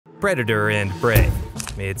predator and prey.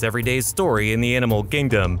 It's every day's story in the animal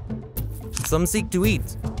kingdom. Some seek to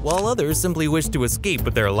eat, while others simply wish to escape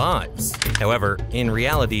with their lives. However, in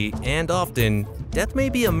reality, and often, death may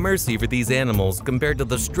be a mercy for these animals compared to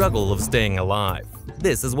the struggle of staying alive.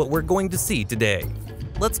 This is what we're going to see today.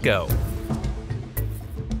 Let's go.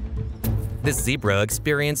 This zebra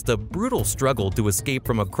experienced a brutal struggle to escape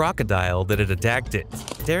from a crocodile that had attacked it,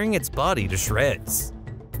 tearing its body to shreds.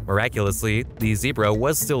 Miraculously, the zebra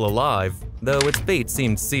was still alive, though its fate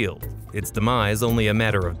seemed sealed, its demise only a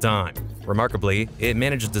matter of time. Remarkably, it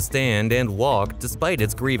managed to stand and walk despite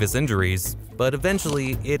its grievous injuries, but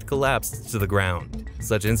eventually it collapsed to the ground.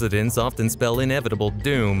 Such incidents often spell inevitable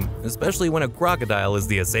doom, especially when a crocodile is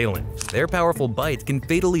the assailant. Their powerful bite can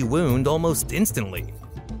fatally wound almost instantly.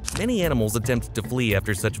 Many animals attempt to flee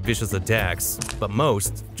after such vicious attacks, but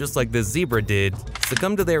most, just like the zebra did,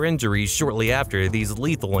 succumb to their injuries shortly after these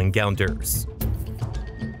lethal encounters.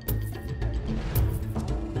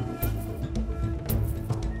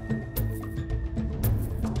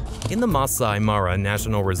 In the Masai Mara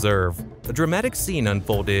National Reserve, a dramatic scene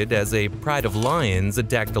unfolded as a pride of lions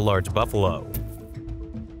attacked a large buffalo.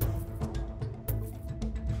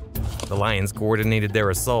 The lions coordinated their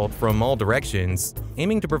assault from all directions,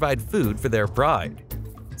 aiming to provide food for their pride.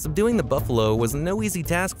 Subduing the buffalo was no easy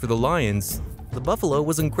task for the lions. The buffalo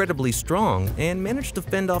was incredibly strong and managed to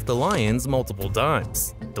fend off the lions multiple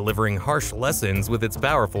times, delivering harsh lessons with its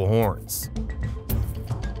powerful horns.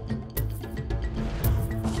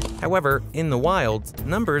 However, in the wild,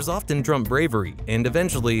 numbers often trump bravery, and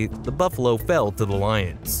eventually, the buffalo fell to the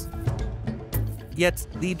lions. Yet,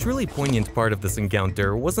 the truly poignant part of this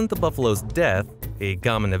encounter wasn't the buffalo's death, a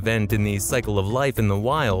common event in the cycle of life in the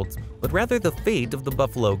wild, but rather the fate of the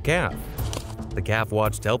buffalo calf. The calf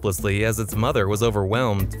watched helplessly as its mother was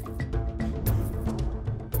overwhelmed,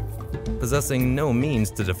 possessing no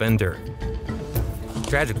means to defend her.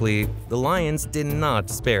 Tragically, the lions did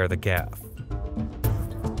not spare the calf.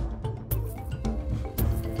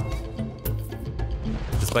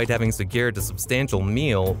 Despite having secured a substantial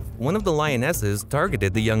meal, one of the lionesses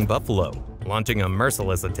targeted the young buffalo, launching a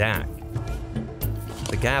merciless attack.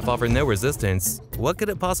 The calf offered no resistance. What could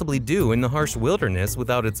it possibly do in the harsh wilderness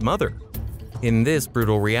without its mother? In this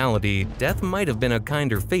brutal reality, death might have been a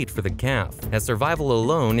kinder fate for the calf, as survival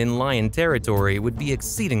alone in lion territory would be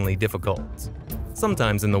exceedingly difficult.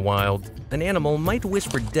 Sometimes in the wild, an animal might wish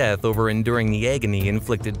for death over enduring the agony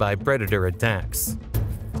inflicted by predator attacks,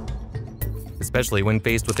 especially when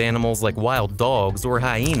faced with animals like wild dogs or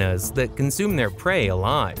hyenas that consume their prey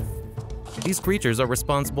alive. These creatures are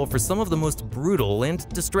responsible for some of the most brutal and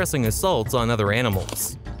distressing assaults on other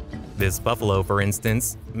animals. This buffalo, for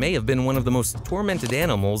instance, may have been one of the most tormented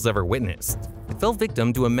animals ever witnessed. It fell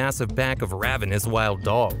victim to a massive pack of ravenous wild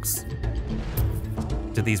dogs.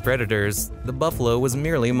 To these predators, the buffalo was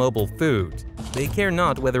merely mobile food. They care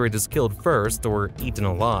not whether it is killed first or eaten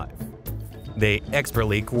alive. They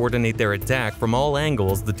expertly coordinate their attack from all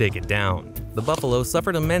angles to take it down. The buffalo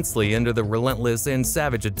suffered immensely under the relentless and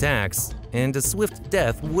savage attacks, and a swift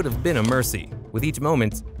death would have been a mercy. With each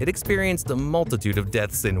moment, it experienced a multitude of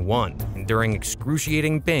deaths in one, enduring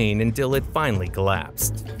excruciating pain until it finally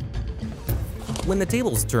collapsed. When the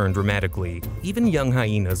tables turn dramatically, even young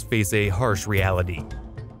hyenas face a harsh reality.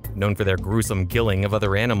 Known for their gruesome killing of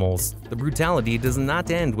other animals, the brutality does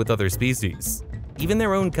not end with other species. Even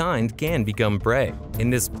their own kind can become prey.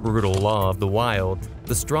 In this brutal law of the wild,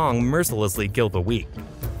 the strong mercilessly kill the weak.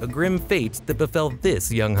 A grim fate that befell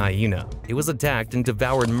this young hyena. It was attacked and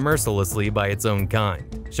devoured mercilessly by its own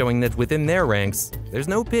kind, showing that within their ranks, there's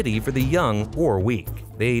no pity for the young or weak.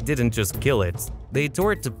 They didn't just kill it, they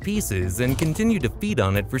tore it to pieces and continued to feed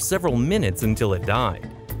on it for several minutes until it died.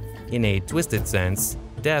 In a twisted sense,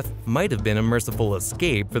 death might have been a merciful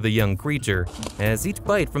escape for the young creature, as each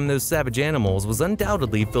bite from those savage animals was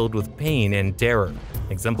undoubtedly filled with pain and terror,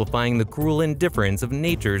 exemplifying the cruel indifference of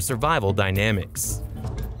nature's survival dynamics.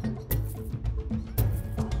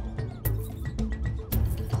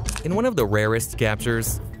 In one of the rarest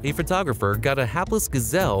captures, a photographer got a hapless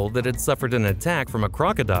gazelle that had suffered an attack from a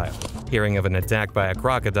crocodile. Hearing of an attack by a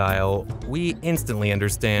crocodile, we instantly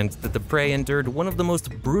understand that the prey endured one of the most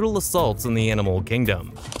brutal assaults in the animal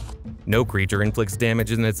kingdom. No creature inflicts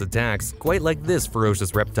damage in its attacks quite like this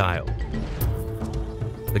ferocious reptile.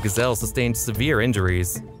 The gazelle sustained severe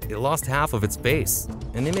injuries. It lost half of its face,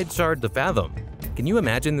 an image hard to fathom. Can you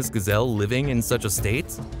imagine this gazelle living in such a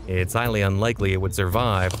state? It's highly unlikely it would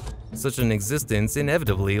survive. Such an existence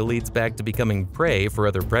inevitably leads back to becoming prey for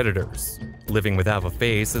other predators. Living without a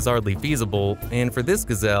face is hardly feasible, and for this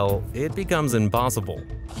gazelle, it becomes impossible.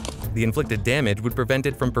 The inflicted damage would prevent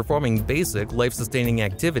it from performing basic life-sustaining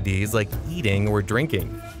activities like eating or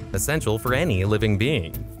drinking, essential for any living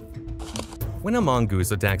being. When a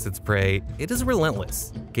mongoose attacks its prey, it is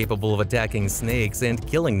relentless, capable of attacking snakes and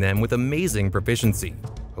killing them with amazing proficiency,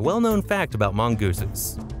 a well-known fact about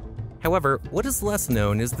mongooses. However, what is less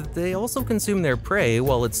known is that they also consume their prey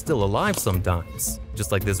while it's still alive sometimes,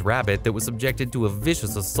 just like this rabbit that was subjected to a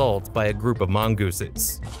vicious assault by a group of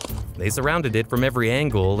mongooses. They surrounded it from every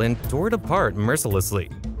angle and tore it apart mercilessly.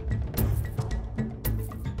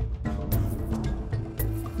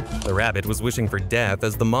 The rabbit was wishing for death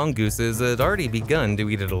as the mongooses had already begun to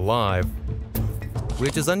eat it alive,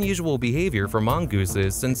 which is unusual behavior for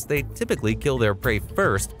mongooses since they typically kill their prey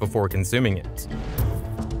first before consuming it.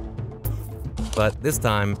 But this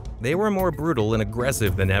time, they were more brutal and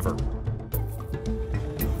aggressive than ever.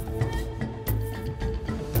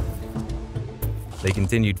 They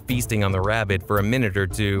continued feasting on the rabbit for a minute or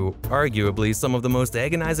two, arguably some of the most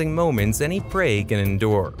agonizing moments any prey can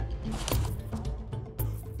endure.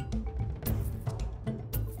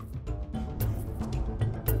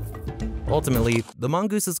 Ultimately, the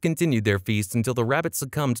mongooses continued their feast until the rabbit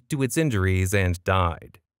succumbed to its injuries and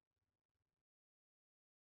died.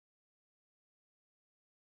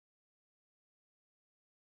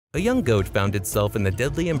 A young goat found itself in the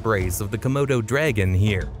deadly embrace of the Komodo dragon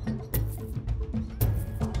here,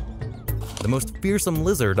 the most fearsome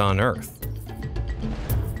lizard on Earth.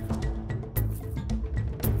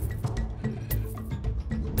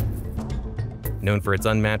 Known for its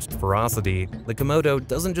unmatched ferocity, the Komodo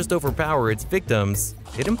doesn't just overpower its victims,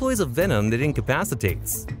 it employs a venom that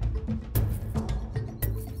incapacitates,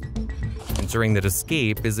 ensuring that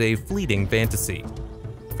escape is a fleeting fantasy.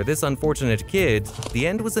 For this unfortunate kid, the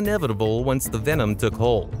end was inevitable once the venom took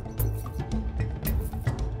hold,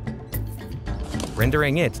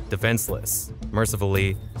 rendering it defenseless.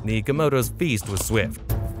 Mercifully, the Komodo's feast was swift.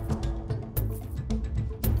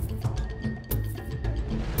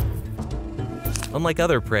 Unlike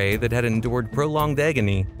other prey that had endured prolonged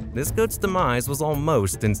agony, this goat's demise was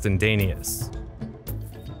almost instantaneous.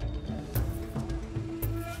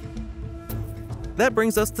 That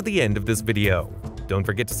brings us to the end of this video. Don't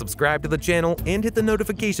forget to subscribe to the channel and hit the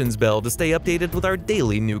notifications bell to stay updated with our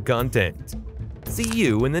daily new content. See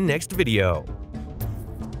you in the next video.